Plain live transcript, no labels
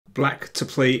Black to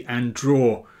play and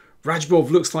draw. Radjabov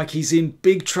looks like he's in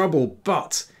big trouble,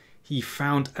 but he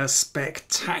found a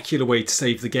spectacular way to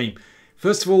save the game.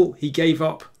 First of all, he gave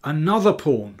up another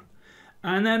pawn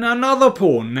and then another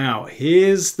pawn. Now,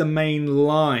 here's the main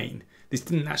line. This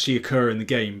didn't actually occur in the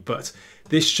game, but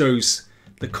this shows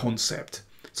the concept.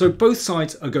 So both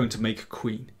sides are going to make a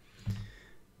queen.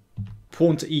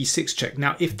 Pawn to e6 check.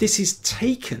 Now, if this is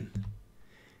taken,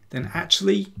 then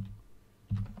actually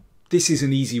this is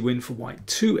an easy win for white.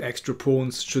 2 extra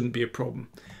pawns shouldn't be a problem.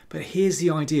 But here's the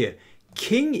idea.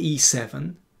 King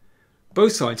e7,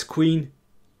 both sides queen,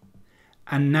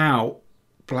 and now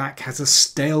black has a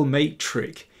stalemate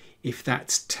trick. If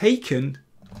that's taken,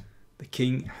 the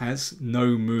king has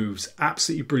no moves.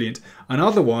 Absolutely brilliant. And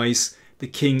otherwise, the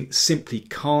king simply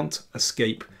can't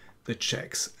escape the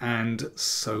checks, and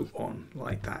so on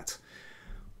like that.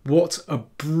 What a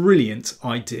brilliant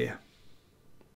idea.